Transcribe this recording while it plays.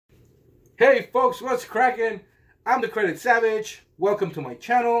Hey folks, what's cracking? I'm the Credit Savage. Welcome to my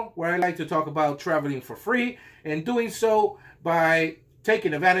channel where I like to talk about traveling for free and doing so by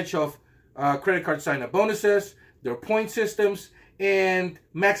taking advantage of credit card sign-up bonuses, their point systems, and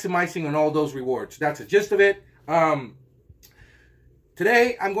maximizing on all those rewards. That's the gist of it.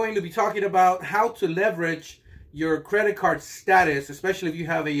 Today, I'm going to be talking about how to leverage your credit card status, especially if you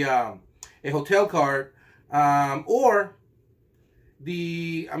have a hotel card or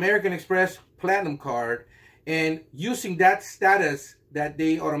the American Express Platinum card, and using that status that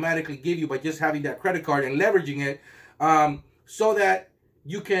they automatically give you by just having that credit card and leveraging it so that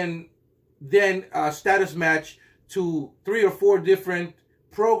you can then status match to 3 or 4 different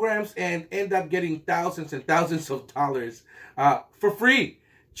programs and end up getting thousands and thousands of dollars for free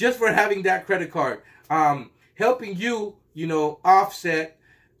just for having that credit card, helping you, offset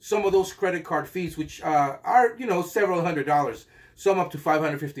some of those credit card fees, which are, several $100s, some up to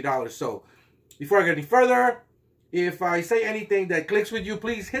 $550. So before I get any further, if I say anything that clicks with you,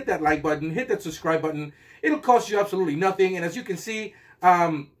 please hit that like button, hit that subscribe button. It'll cost you absolutely nothing. And as you can see,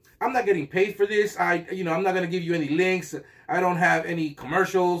 I'm not getting paid for this. I'm not going to give you any links. I don't have any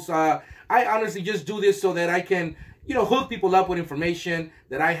commercials. I honestly just do this so that I can, hook people up with information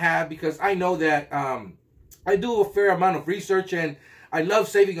that I have, because I know that I do a fair amount of research and I love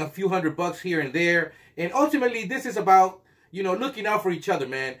saving a few $100 here and there. And ultimately, this is about, looking out for each other,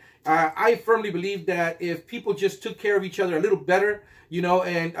 man. I firmly believe that if people just took care of each other a little better,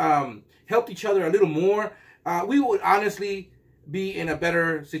 and helped each other a little more, we would honestly be in a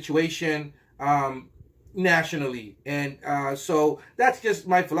better situation nationally. And so that's just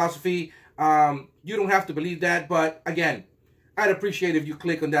my philosophy. You don't have to believe that, but again, I'd appreciate if you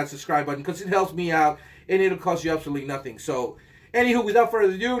click on that subscribe button because it helps me out and it'll cost you absolutely nothing. So anywho, without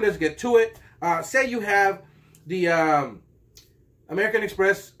further ado, let's get to it. Say you have the American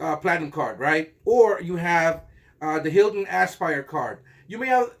Express Platinum card, right? Or you have the Hilton Aspire card. You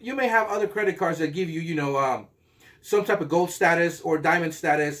may have other credit cards that give you, some type of gold status or diamond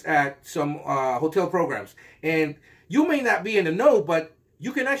status at some hotel programs. And you may not be in the know, but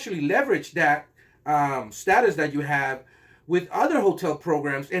you can actually leverage that status that you have with other hotel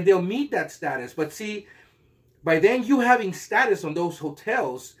programs, and they'll meet that status. But see, by then you having status on those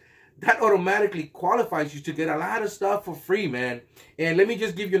hotels, that automatically qualifies you to get a lot of stuff for free, man. And let me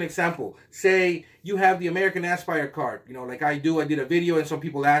just give you an example. Say you have the American Aspire card, like I do. I did a video and some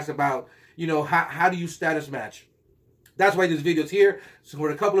people asked about, how do you status match? That's why this video is here. So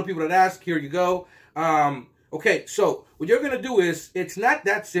for a couple of people that asked, here you go. Okay, so what you're going to do is, it's not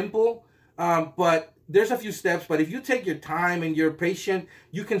that simple, but there's a few steps. But if you take your time and you're patient,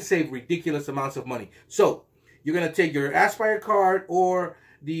 you can save ridiculous amounts of money. So you're going to take your Aspire card or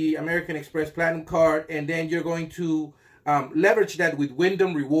the American Express Platinum card, and then you're going to leverage that with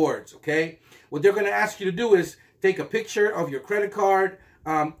Wyndham rewards, okay? What they're going to ask you to do is take a picture of your credit card.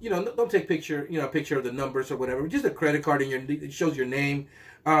 Don't take a picture of the numbers or whatever, just a credit card and it shows your name.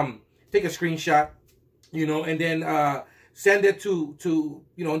 Take a screenshot, and then send it to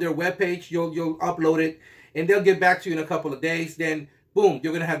on their webpage. You'll upload it, and they'll get back to you in a couple of days. Then, boom,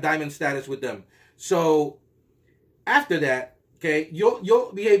 you're going to have diamond status with them. So after that, okay,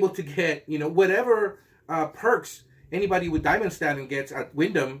 you'll be able to get, whatever perks anybody with diamond status gets at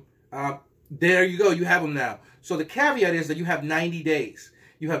Wyndham. There you go. You have them now. So the caveat is that you have 90 days.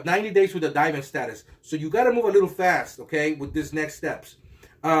 You have 90 days with the diamond status. So you got to move a little fast, okay, with this next steps.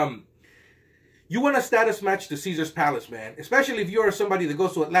 You want to status match to Caesar's Palace, man. Especially if you're somebody that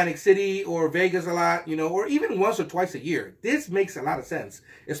goes to Atlantic City or Vegas a lot, or even once or twice a year. This makes a lot of sense,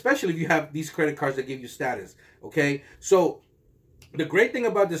 especially if you have these credit cards that give you status, okay? So the great thing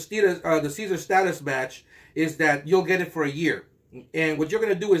about the Caesar status match is that you'll get it for a year. And what you're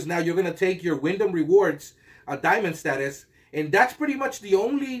going to do is now you're going to take your Wyndham rewards diamond status, and that's pretty much the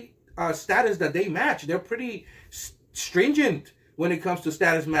only status that they match. They're pretty stringent when it comes to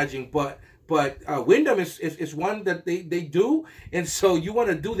status matching, but Wyndham is one that they do, and so you want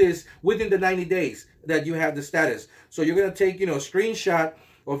to do this within the 90 days that you have the status. So you're going to take, a screenshot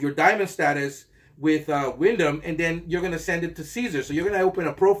of your diamond status with Wyndham, and then you're going to send it to Caesar. So you're going to open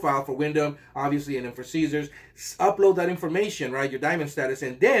a profile for Wyndham, obviously, and then for Caesars, upload that information, right, your diamond status,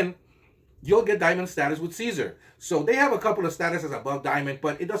 and then you'll get diamond status with Caesar. So they have a couple of statuses above diamond,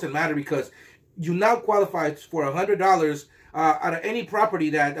 but it doesn't matter because you now qualify for $100 out of any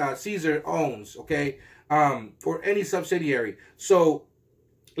property that Caesar owns, okay, or any subsidiary. So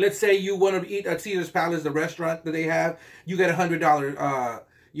let's say you want to eat at Caesar's Palace, the restaurant that they have, you get $100,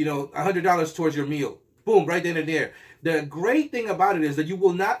 $100 towards your meal. Boom, right then and there. The great thing about it is that you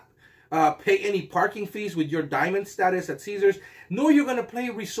will not pay any parking fees with your diamond status at Caesars, nor you're going to pay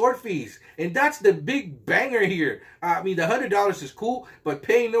resort fees. And that's the big banger here. I mean, the $100 is cool, but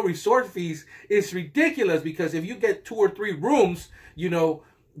paying no resort fees is ridiculous, because if you get 2 or 3 rooms, you know,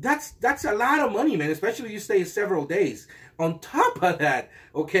 that's a lot of money, man, especially if you stay several days. On top of that,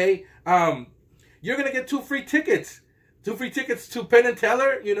 okay, you're going to get 2 free tickets. 2 free tickets to Penn and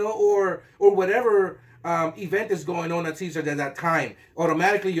Teller, you know, or whatever event is going on at Caesars at that time.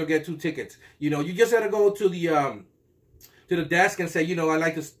 Automatically, you'll get 2 tickets. You know, you just got to go to the desk and say, you know, I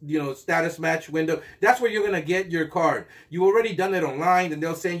like this, you know, status match window. That's where you're going to get your card. You already done it online, and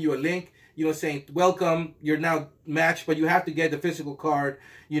they'll send you a link, you know, saying, welcome, you're now matched, but you have to get the physical card,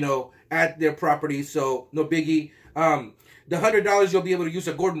 you know, at their property, so no biggie. The $100, you'll be able to use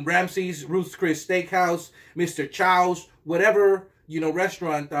a Gordon Ramsay's, Ruth's Chris Steakhouse, Mr. Chow's, whatever, you know,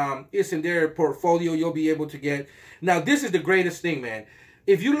 restaurant is in their portfolio, you'll be able to get. Now, this is the greatest thing, man.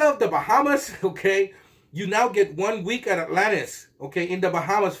 If you love the Bahamas, okay, you now get 1 week at Atlantis, okay, in the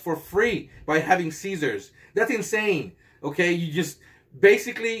Bahamas for free by having Caesars. That's insane, okay? You just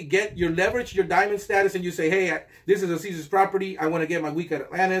basically get your leverage, your diamond status, and you say, hey, this is a Caesars property. I want to get my week at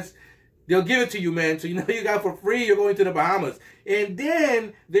Atlantis. They'll give it to you, man. So you know you got for free. You're going to the Bahamas. And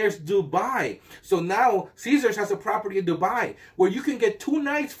then there's Dubai. So now Caesars has a property in Dubai where you can get 2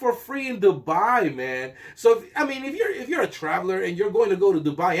 nights for free in Dubai, man. So I mean, if you're a traveler and you're going to go to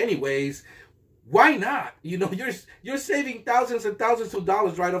Dubai anyways, why not? You know, you're saving thousands and thousands of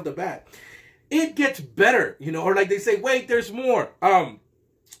dollars right off the bat. It gets better, you know, or like they say, wait, there's more.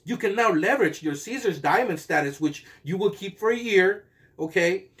 You can now leverage your Caesars Diamond status, which you will keep for a year,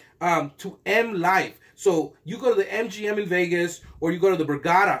 okay, to M Life. So you go to the MGM in Vegas, or you go to the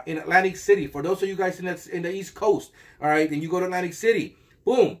Borgata in Atlantic City. For those of you guys in the East Coast, all right, then you go to Atlantic City.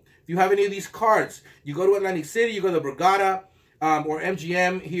 Boom. If you have any of these cards, you go to Atlantic City, you go to the Borgata or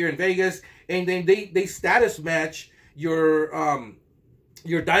MGM here in Vegas, and then they status match your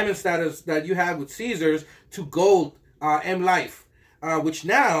diamond status that you have with Caesars to gold M Life, which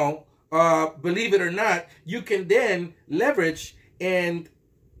now, believe it or not, you can then leverage and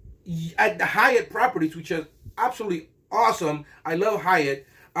at the Hyatt properties, which is absolutely awesome. I love Hyatt,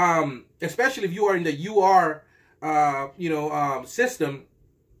 especially if you are in the UR, system.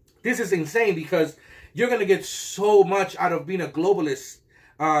 This is insane because you're gonna get so much out of being a globalist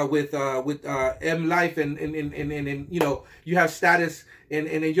with M Life, and you know, you have status and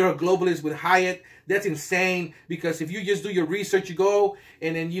you're a globalist with Hyatt. That's insane, because if you just do your research, you go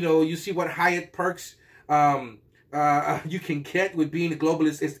and then, you know, you see what Hyatt perks you can get with being a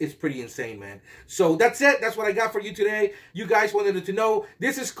globalist. It's pretty insane, man. So that's it. That's what I got for you today. You guys wanted to know.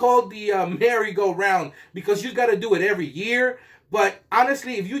 This is called the merry-go-round, because you got to do it every year. But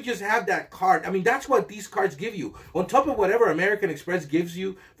honestly, if you just have that card, I mean, that's what these cards give you. On top of whatever American Express gives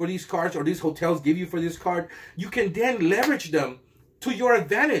you for these cards, or these hotels give you for this card, you can then leverage them to your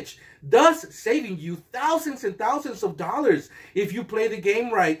advantage, thus saving you thousands and thousands of dollars if you play the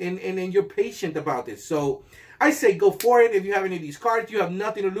game right and you're patient about this. So I say go for it. If you have any of these cards, you have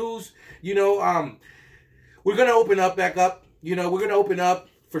nothing to lose. You know, we're going to open up back up. You know, we're going to open up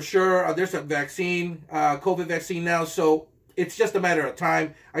for sure. There's a vaccine, COVID vaccine now. So it's just a matter of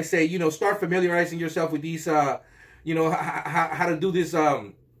time. I say, you know, start familiarizing yourself with these, you know, how to do this,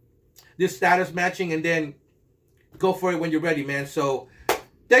 this status matching, and then go for it when you're ready, man. So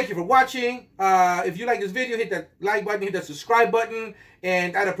thank you for watching. If you like this video, hit that like button, hit that subscribe button,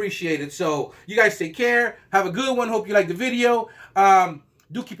 and I'd appreciate it. So you guys take care. Have a good one. Hope you like the video.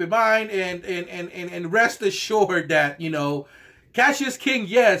 Do keep in mind and rest assured that, you know, cash is king,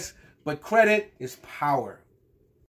 yes, but credit is power.